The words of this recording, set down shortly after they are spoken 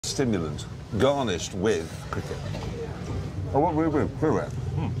stimulant, garnished with cricket. Oh, what have we been through it?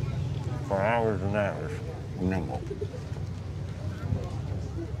 For hours and hours. No.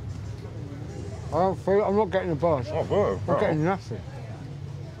 I don't feel, I'm not getting a buzz. Oh, good. I'm getting nothing.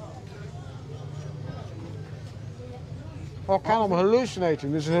 Oh, Cal, I'm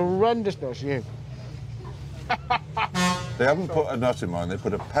hallucinating. This is horrendousness, you. They haven't put a nut in mine, they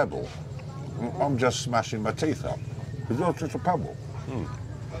put a pebble. I'm just smashing my teeth up. It's not just a pebble.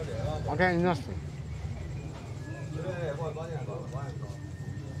 I'm getting nothing.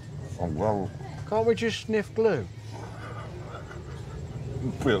 Oh, well, Can't we just sniff glue?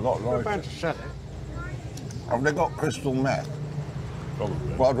 I feel a lot We're like about it. to sell it. Have they got crystal meth?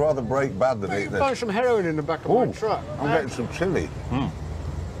 Probably. Well, I'd rather break bad than Well, eat you this. find some heroin in the back of my Ooh, truck. I'm getting some chilli.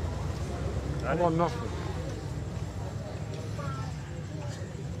 I want nothing.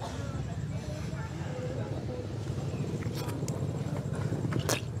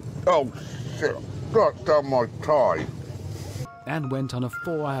 Oh, shit. Got down my tie. and went on a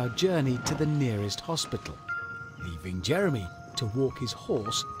 4-hour journey to the nearest hospital, leaving Jeremy to walk his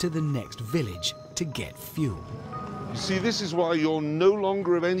horse to the next village to get fuel. You see, this is why you're no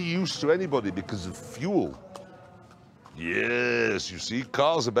longer of any use to anybody, because of fuel. Yes, you see,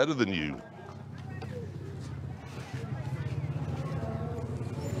 cars are better than you.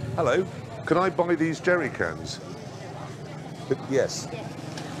 Hello, can I buy these jerry cans? Yes.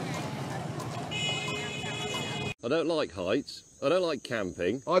 I don't like heights. I don't like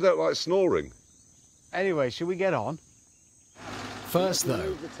camping. I don't like snoring. Anyway, should we get on? First,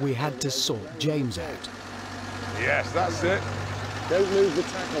 though, we had to sort James out. Yes, that's it. Don't move the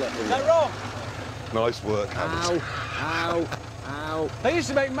tackle at Is that wrong? Nice work, Hammond. Ow, ow. They used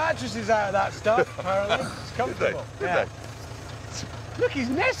to make mattresses out of that stuff, apparently. It's comfortable. Did Yeah. Look, he's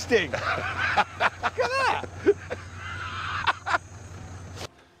nesting. Look at that.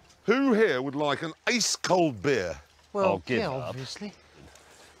 Who here would like an ice-cold beer? Well, give yeah, up. obviously.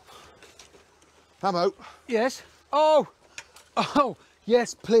 Hammo. Yes. Oh,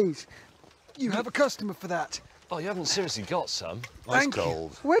 yes, please. You have a customer for that. Oh, you haven't seriously got some. Thank you.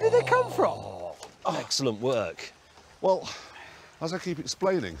 Ice-cold. Where did they come from? Excellent work. Well, as I keep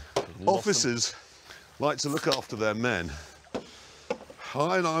explaining, officers like to look after their men.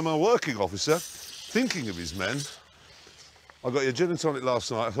 And I'm a working officer, thinking of his men. I got your gin and tonic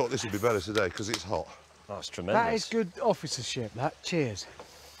last night. I thought this would be better today because it's hot. That's tremendous. That is good officership, that. Cheers.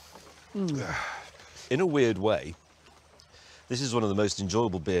 In a weird way, this is one of the most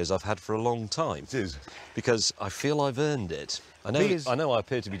enjoyable beers I've had for a long time. It is. Because I feel I've earned it. I know I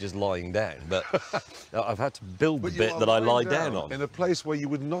appear to be just lying down, but I've had to build the bit that I lie down on. In a place where you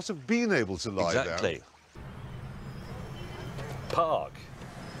would not have been able to lie down. Exactly. Park.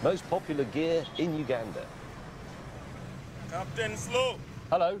 Most popular gear in Uganda. Captain Slow.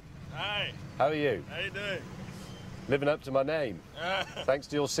 Hello. Hi. How are you? How you doing? Living up to my name. Thanks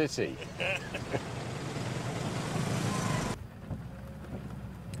to your city.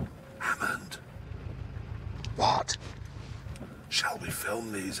 Hammond. What? Shall we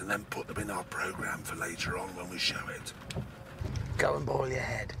film these and then put them in our programme for later on when we show it? Go and boil your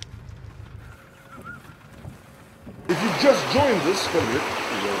head. If you've just joined us,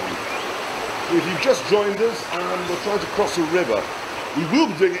 if you've just joined us and we're trying to cross a river, we will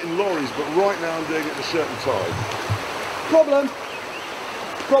be doing it in lorries, but right now I'm doing it in a shirt and tie. Problem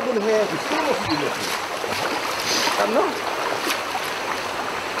here. You still mustn't be looking. I'm not.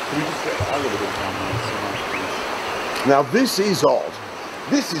 Can we just get that a little bit down here? Now this is odd.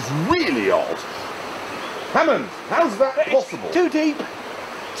 This is really odd. Hammond, how's that possible? Too deep.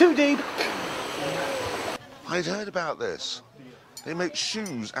 Too deep. I'd heard about this. They make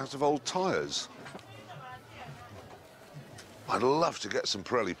shoes out of old tyres. I'd love to get some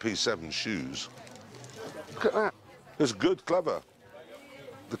Pirelli P7 shoes. Look at that. It's good, clever.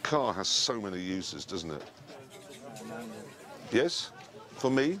 The car has so many uses, doesn't it? Yes? For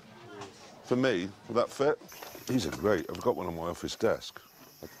me? For me? Will that fit? These are great. I've got one on my office desk.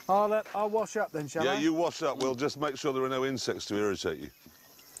 I'll wash up then, shall I? Yeah, you wash up. We'll just make sure there are no insects to irritate you.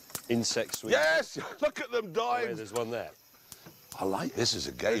 Insect sweet. Yes! Look at them Oh, yeah, dying! there's one there. I like this as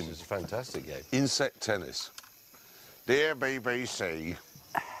a game. This is a fantastic game. Insect tennis. Dear BBC.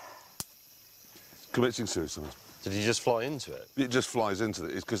 Committing suicide. Did he just fly into it? It just flies into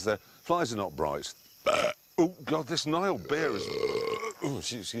it. It's because the flies are not bright. Oh, God, this Nile beer is... Oh,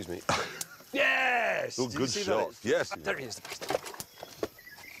 excuse me. Yes! Oh, Did you good see shot. that? Yes. There he is.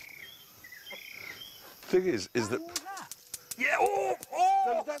 Thing is that... Yeah! Oh!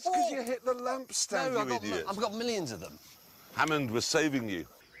 That's because you hit the lamp stand, No, you idiot. I've got millions of them. Hammond was saving you.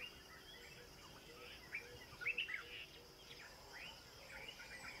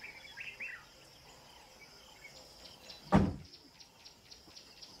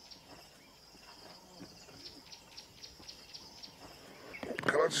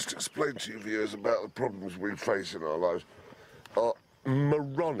 just explain to you viewers about the problems we face in our lives. Our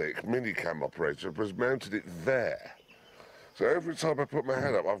moronic minicam operator has mounted it there. So every time I put my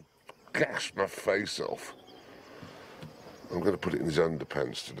hand up, I've gashed my face off. I'm going to put it in his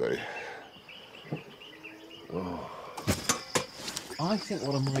underpants today. Oh. I think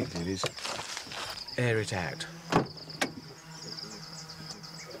what I might do is air it out.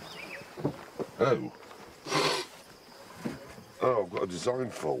 Oh. Oh, I've got a design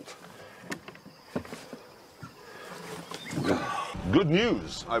fault. Good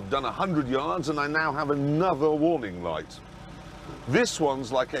news. I've done 100 yards and I now have another warning light. This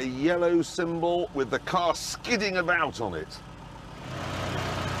one's like a yellow symbol with the car skidding about on it.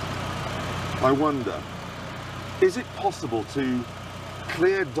 I wonder, is it possible to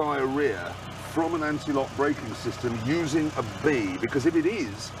clear diarrhea from an anti-lock braking system using a B? Because if it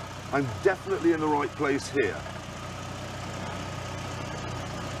is, I'm definitely in the right place here.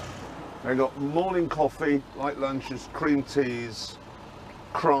 I got morning coffee, light lunches, cream teas,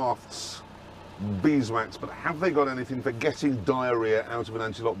 crafts, beeswax, but have they got anything for getting diarrhea out of an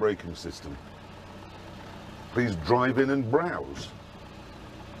anti-lock braking system? Please drive in and browse.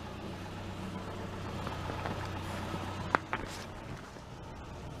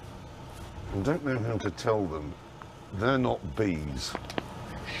 I don't know how to tell them. They're not bees,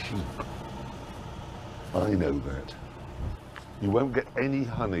 they're sheep. I know that. You won't get any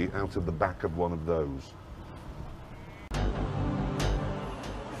honey out of the back of one of those.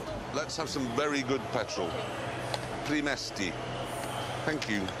 Let's have some very good petrol. Primesti. Thank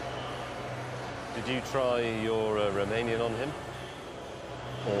you. Did you try your Romanian on him?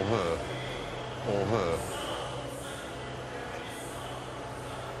 Or her. Or her.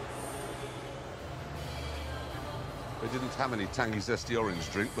 They didn't have any tangy, zesty orange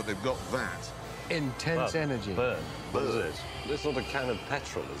drink, but they've got that. Intense energy. Burn. What is it? It's not a can of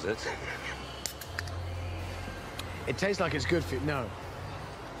petrol, is it? It tastes like it's good for you. No.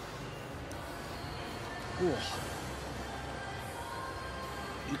 Ooh.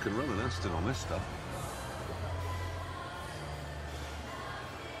 You can run an Aston on this stuff.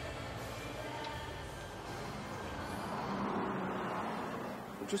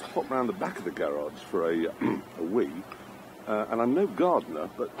 I've just popped round the back of the garage for a wee, and I'm no gardener,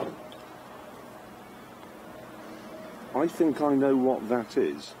 but I think I know what that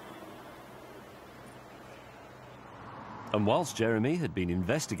is. And whilst Jeremy had been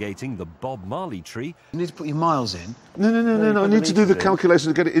investigating the Bob Marley tree... You need to put your miles in. No, I need to do the calculation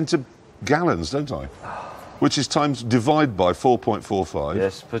to get it into gallons, don't I? Which is times divide by 4.45.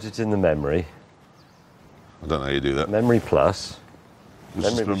 Yes, put it in the memory. I don't know how you do that. Memory plus. I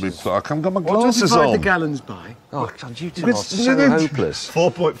haven't got my What do you glasses divide on. the gallons by? Oh, God, you two are so hopeless.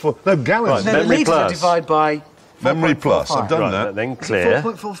 4.4. No, gallons. Right, No, memory litres plus. divide by... Memory plus. I've done Right, that. then clear.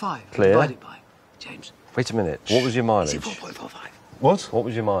 4.45. Clear. Divide it by. James. Wait a minute. What was your Is it mileage? 4.45? What? What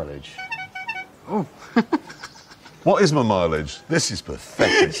was your mileage? Oh. What is my mileage? This is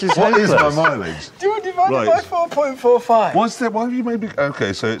pathetic. This is What is my hopeless. mileage? Do you divide Right. it by 4.45? What's that? Why have you made me...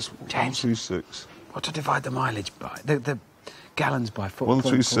 OK, so it's James. 136. What to divide the mileage by? The gallons by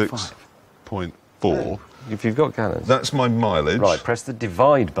 4.45. 136.4. If you've got gallons. That's my mileage. Right, press the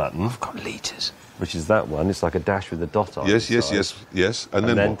divide button, I've got litres. which is that one. It's like a dash with a dot on Yes, the yes, side. yes. And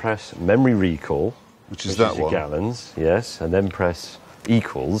And then what? press memory recall, Which is that your one. gallons, yes, and then press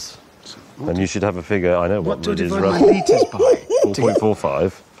equals, and you should have a figure. I know What what do I it is. divide my Roughly litres by?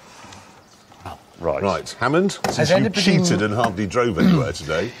 4.45. Right. Right, Hammond, since Has you anybody- cheated and hardly drove anywhere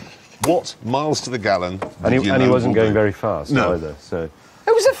today, what miles to the gallon And did he, you and he know wasn't will going do? very fast No. either. So.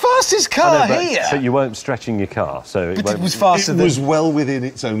 It was the fastest car here. But you weren't stretching your car, so But won't- it was faster It than... was well within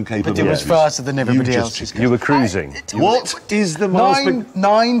its own But it capabilities. was faster than everybody You else's just- car. you were cruising. What is the miles per...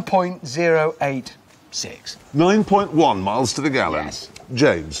 9.086. 9.1 miles to the gallon. Yes.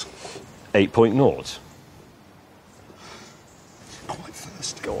 James. 8.0. Quite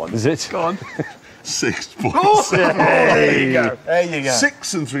fast. Go on. Is it? Go on. 6.7. There you go. There you go.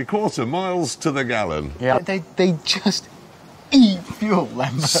 6 3/4 miles to the gallon. Yeah. They just eat fuel,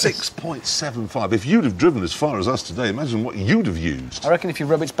 Lambert. 6.75. If you'd have driven as far as us today, imagine what you'd have used. I reckon if you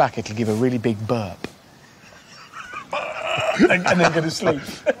rub its back, it'll give a really big burp. and then go to sleep.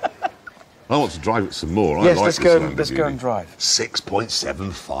 I want to drive it some more. Yes, I like let's this go. Lamborghini. Let's go and drive.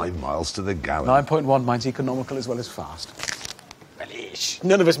 6.75 miles to the gallon. 9.1. Mine's economical as well as fast. Relish.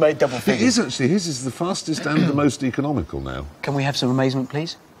 None of us made double It figures. is actually. His is the fastest and the most economical now. Can we have some amazement,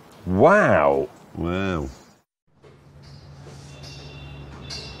 please? Wow. Wow.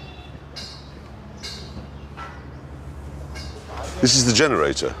 This is the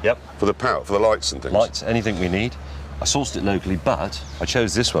generator. Yep. For the power, for the lights and things. Lights, anything we need. I sourced it locally, but I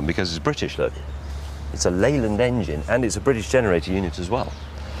chose this one because it's British, look. It's a Leyland engine, and it's a British generator unit as well.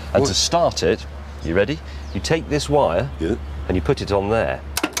 And to start it, you ready? You take this wire, and you put it on there.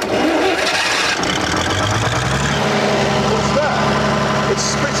 What's that? It's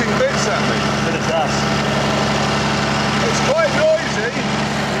spitting bits at me. Bit of dust. It's quite noisy.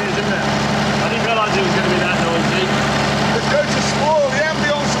 It is, isn't it? I didn't realise it was going to be that noisy. It's going to spoil the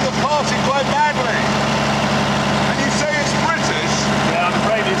ambience of the party quite badly. And you say it's British? Yeah, I'm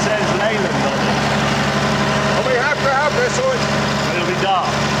afraid it says Leyland on it. Well, we have to have this or It'll be dark.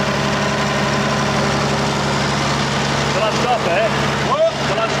 Shall I stop it? What?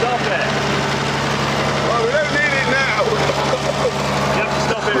 Shall I stop it? Well, we don't need it now. You have to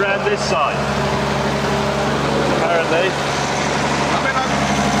stop it around this side. Apparently. I mean,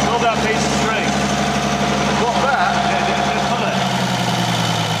 Pull that piece of string. what that? Yeah, just pull it.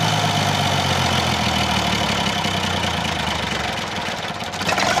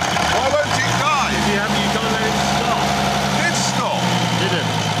 Why won't it die? You can't let it stop. It stop. Didn't.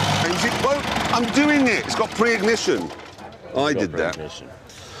 James, it won't. I'm doing it. It's got pre-ignition. I did that.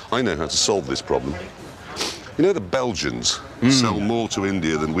 I know how to solve this problem. You know the Belgians sell more to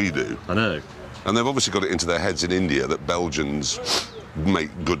India than we do. I know. And they've obviously got it into their heads in India that Belgians make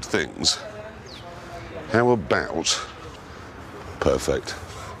good things. How about... Perfect.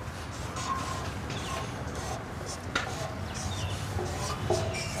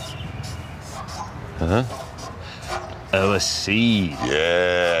 Oh, a seed.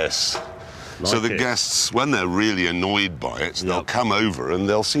 Yes. So Like the it. guests, when they're really annoyed by it, they'll come over and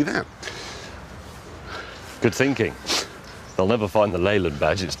they'll see that. Good thinking. They'll never find the Leyland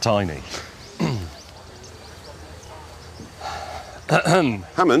badge, it's tiny.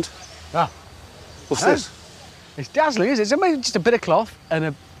 Hammond? Ah. What's Hello. this? It's dazzling, isn't it? It's only just a bit of cloth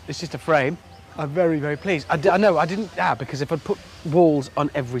and it's just a frame. I'm very, very pleased. I know, I didn't, because if I'd put walls on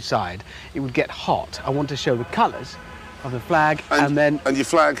every side, it would get hot. I want to show the colours of the flag and then... And your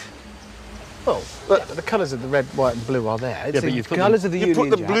flag? Oh, yeah, but the colours of the red, white and blue are there. It's but the you've put colours the- of the You Union put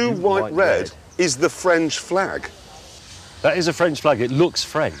the Jack. blue, white, white, red red. is the French flag. That is a French flag, it looks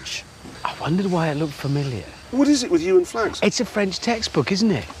French. I wondered why it looked familiar. What is it with you and flags? It's a French textbook,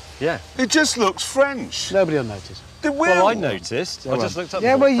 isn't it? Yeah. It just looks French. Nobody will notice. They will. Well, I noticed. I just looked up.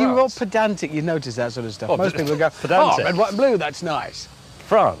 Yeah, and well, thought, you're all France. pedantic. You notice that sort of stuff. Oh, Most people go, pedantic. oh, red, white and blue, that's nice.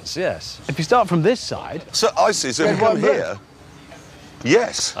 France, yes. If you start from this side, So I see. So if Red, you come white, blue. here,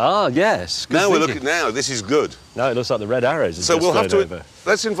 yes. Ah, yes. Good Now we're thinking. looking. Now this is good. No, it looks like the red arrows. So we'll have to. Over.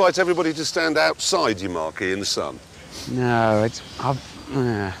 Let's invite everybody to stand outside your marquee in the sun. no, it's...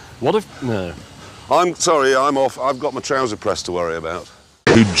 What if? No. I'm sorry. I'm off. I've got my trouser press to worry about.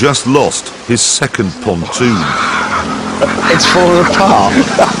 Who just lost his second pontoon. It's falling apart.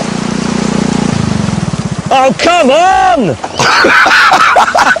 Oh, come on!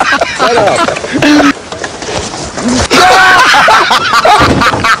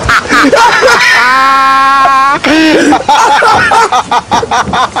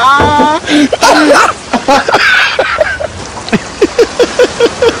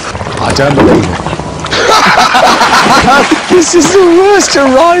 I don't believe it. This is the worst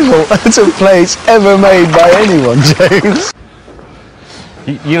arrival at a place ever made by anyone, James.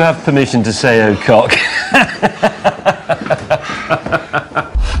 You have permission to say "oh cock."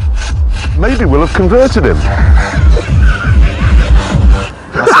 Maybe we'll have converted him.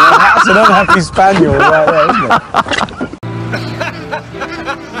 That's an unhappy spaniel right there, isn't it?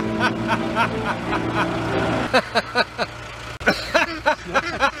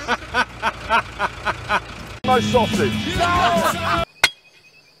 My sausage.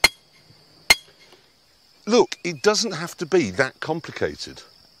 Look, it doesn't have to be that complicated.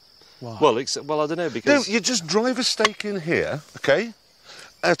 Well, I don't know No, because you just drive a stake in here, okay?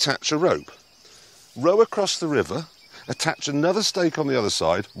 Attach a rope. Row across the river, attach another stake on the other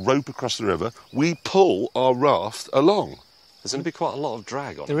side, rope across the river. We pull our raft along. there's going to be quite a lot of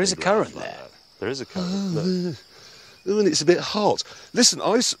drag on. There is a big current raft like there. that. There is a current. Look. Oh, and it's a bit hot. Listen,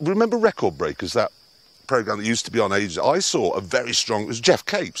 remember Record Breakers, that programme that used to be on ages? I saw a very strong, it was Jeff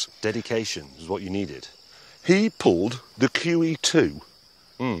Capes. Dedication is what you needed. He pulled the QE2,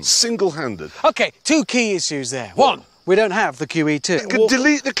 single-handed. Okay, two key issues there. One, we don't have the QE2.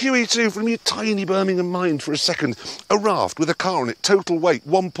 Delete the QE2 from your tiny Birmingham mind for a second. A raft with a car on it, total weight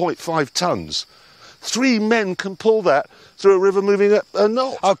 1.5 tonnes. 3 men can pull that through a river moving at a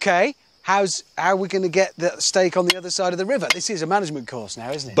knot. Okay, how are we going to get the stake on the other side of the river? This is a management course now,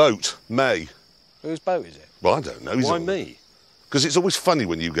 isn't it? Boat, May. Whose boat is it? Well, I don't know. Why me? Because it's always funny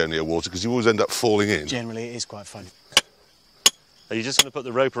when you go near water because you always end up falling in. Generally, it is quite funny. Are you just going to put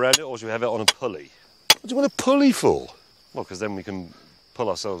the rope around it, or should we have it on a pulley? What do you want a pulley for? Well, because then we can pull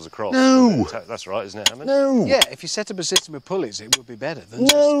ourselves across. No. That's right, isn't it, Hammond? No. Yeah, if you set up a system of pulleys, it would be better than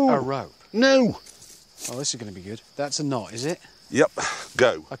just a rope. No. Oh, this is going to be good. That's a knot, is it? Yep.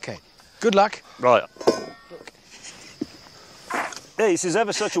 Go. Okay. Good luck. Right. Hey, this is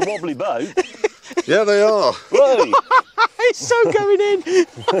ever such a wobbly boat. Yeah, they are. Whoa. It's so going in.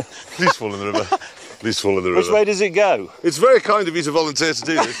 Please fall in the river. Please fall in the river. Which way does it go? It's very kind of you to volunteer to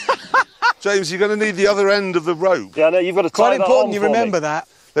do this. James, you're going to need the other end of the rope. Yeah, I know, you've got to tie Quite that important on you for me. remember that.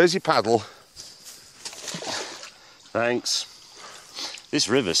 There's your paddle. Thanks. This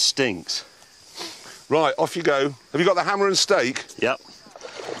river stinks. Right, off you go. Have you got the hammer and stake? Yep.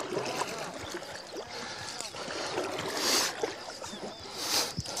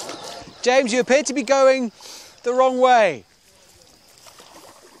 James, you appear to be going the wrong way.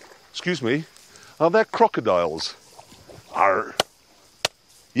 Excuse me, are there crocodiles? Arr.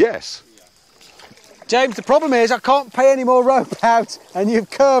 Yes. James, the problem is I can't pay any more rope out and you've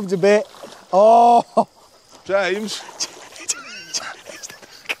curved a bit. Oh. James.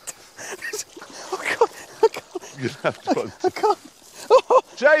 I can't. Oh.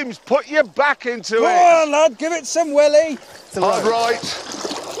 James, put your back into Go it. on, lad, give it some willy. Hard right.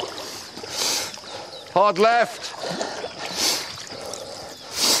 Hard left.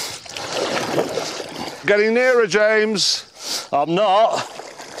 Getting nearer, James. I'm not.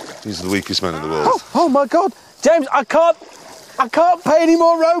 He's the weakest man in the world. Oh my God, James, I can't pay any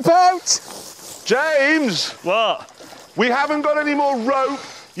more rope out. James, What? we haven't got any more rope.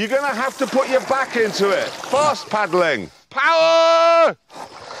 You're going to have to put your back into it. Fast paddling. Power!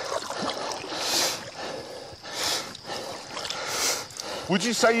 Would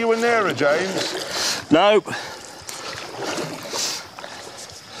you say you were nearer, James? Nope.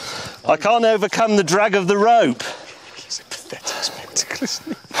 I can't overcome the drag of the rope. It's a pathetic spectacle,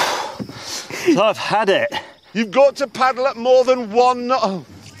 isn't it? I've had it. You've got to paddle at more than one knot. Oh,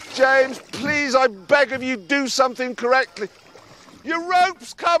 James, please, I beg of you, do something correctly. Your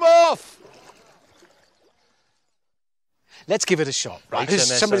rope's come off. Let's give it a shot, right?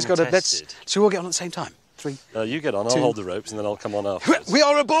 HMS Somebody's got to. untested. So we'll get on at the same time. 3. You get on, I'll 2. hold the ropes and then I'll come on afterwards. We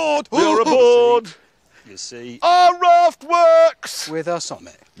are aboard. We are aboard. You see. Our raft works. With us on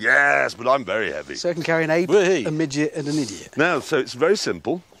it. Yes, but I'm very heavy. So it can carry an ape, Whee. a midget, and an idiot. Now, so it's very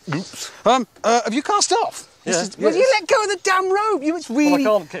simple. Oops. Have you cast off? Yeah. Well, you let go of the damn rope. It's really.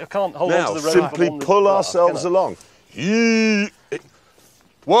 Well, I can't hold Now, on to the rope. simply I'm on the pull raft, ourselves can I? along.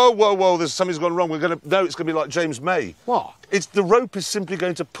 Whoa, whoa, whoa, there's something's gone wrong. No, it's going to be like James May. What? The rope is simply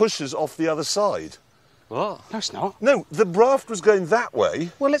going to push us off the other side. What? No, it's not. No, the raft was going that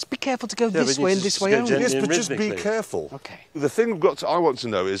way. Well, let's be careful to go this but way you and this just way go only. gently. Yes, and but just be rhythmically. careful. Okay. The thing I want to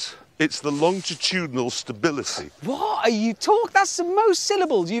know is, it's the longitudinal stability. What are you talking? That's the most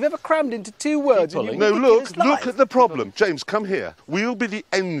syllables you've ever crammed into 2 words. in your No, ridiculous look life. at the problem. James, come here. We'll be the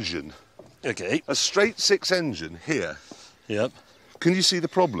engine. Okay. A straight 6 engine here. Yep. Can you see the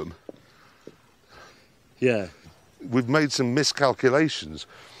problem? Yeah. We've made some miscalculations.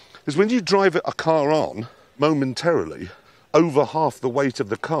 Because when you drive a car on, momentarily, over half the weight of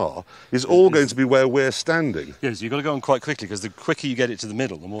the car is all going to be where we're standing. Yes, you've got to go on quite quickly because the quicker you get it to the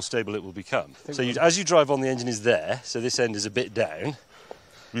middle, the more stable it will become. So as you drive on, the engine is there, so this end is a bit down.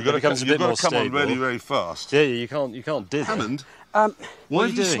 You've got to come on stable. really, very fast. Yeah, you can't do that. Hammond, What why are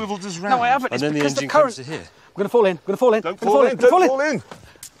have you you doing? swiveled us round? No, I haven't. And It's then the because engine current... comes to here. I'm going to fall in. I'm going to fall in. Don't fall in, don't fall in.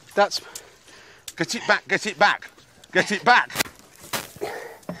 That's... Get it back, get it back. Get it back.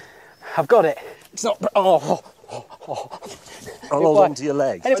 I've got it. It's not... Oh. I'll hold on to your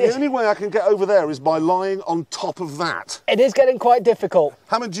leg. And The only way I can get over there is by lying on top of that. It is getting quite difficult.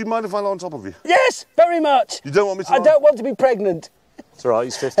 Hammond, do you mind if I lie on top of you? Yes, very much. You don't want me to I lie? don't want to be pregnant. It's all right,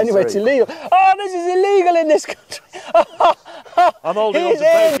 he's 53. Anyway, it's illegal. Oh, this is illegal in this country. I'm holding on He's to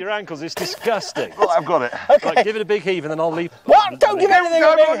both in. your ankles, it's disgusting. Right, I've got it. Okay. Right, give it a big heave and then I'll leave. What? Don't give anything a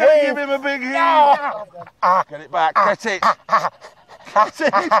I'm big not going to heave. give him a big heave. No. Get it back, get it. Get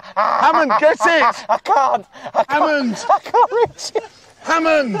it. Hammond, get it. I can't. Hammond. I can't reach it.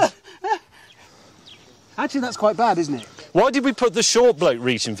 Hammond. Actually, that's quite bad, isn't it? Why did we put the short bloke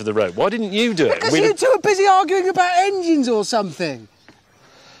reaching for the rope? Why didn't you do it? Because you two are busy arguing about engines or something.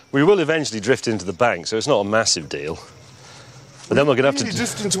 We will eventually drift into the bank, so it's not a massive deal. But then we're going to have You're to...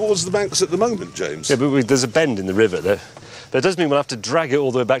 drifting towards the banks at the moment, James. Yeah, but there's a bend in the river there. But it does mean we'll have to drag it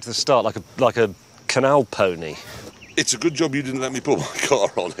all the way back to the start like a canal pony. It's a good job you didn't let me put my car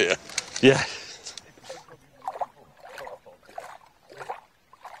on here. Yeah.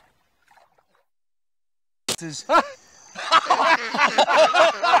 It's gone.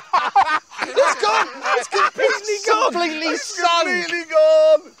 It's completely gone. Completely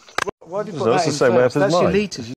gone. Why do you So put that's that the same in way first? up as That's your mine. litres.